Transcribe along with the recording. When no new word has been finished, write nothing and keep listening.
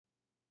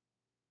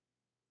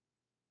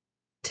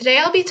Today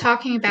I'll be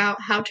talking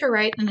about how to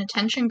write an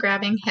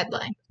attention-grabbing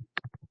headline.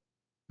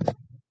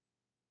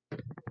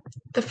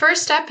 The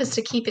first step is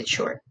to keep it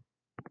short.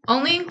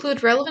 Only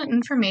include relevant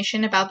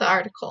information about the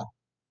article.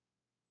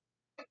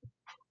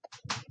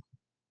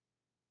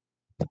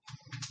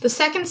 The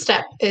second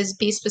step is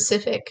be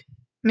specific.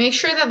 Make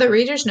sure that the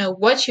readers know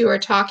what you are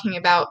talking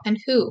about and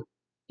who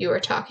you are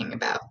talking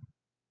about.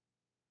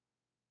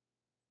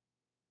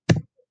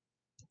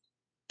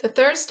 The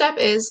third step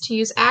is to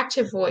use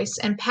active voice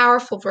and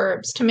powerful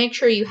verbs to make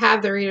sure you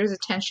have the reader's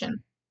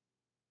attention.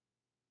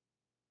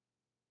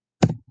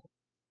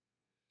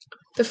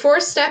 The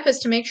fourth step is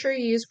to make sure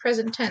you use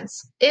present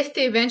tense if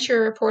the event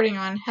you're reporting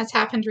on has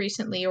happened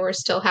recently or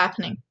is still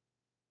happening.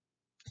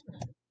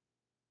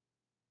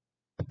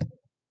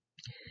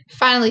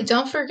 Finally,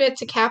 don't forget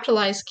to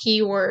capitalize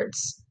key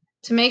words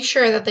to make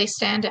sure that they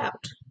stand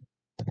out.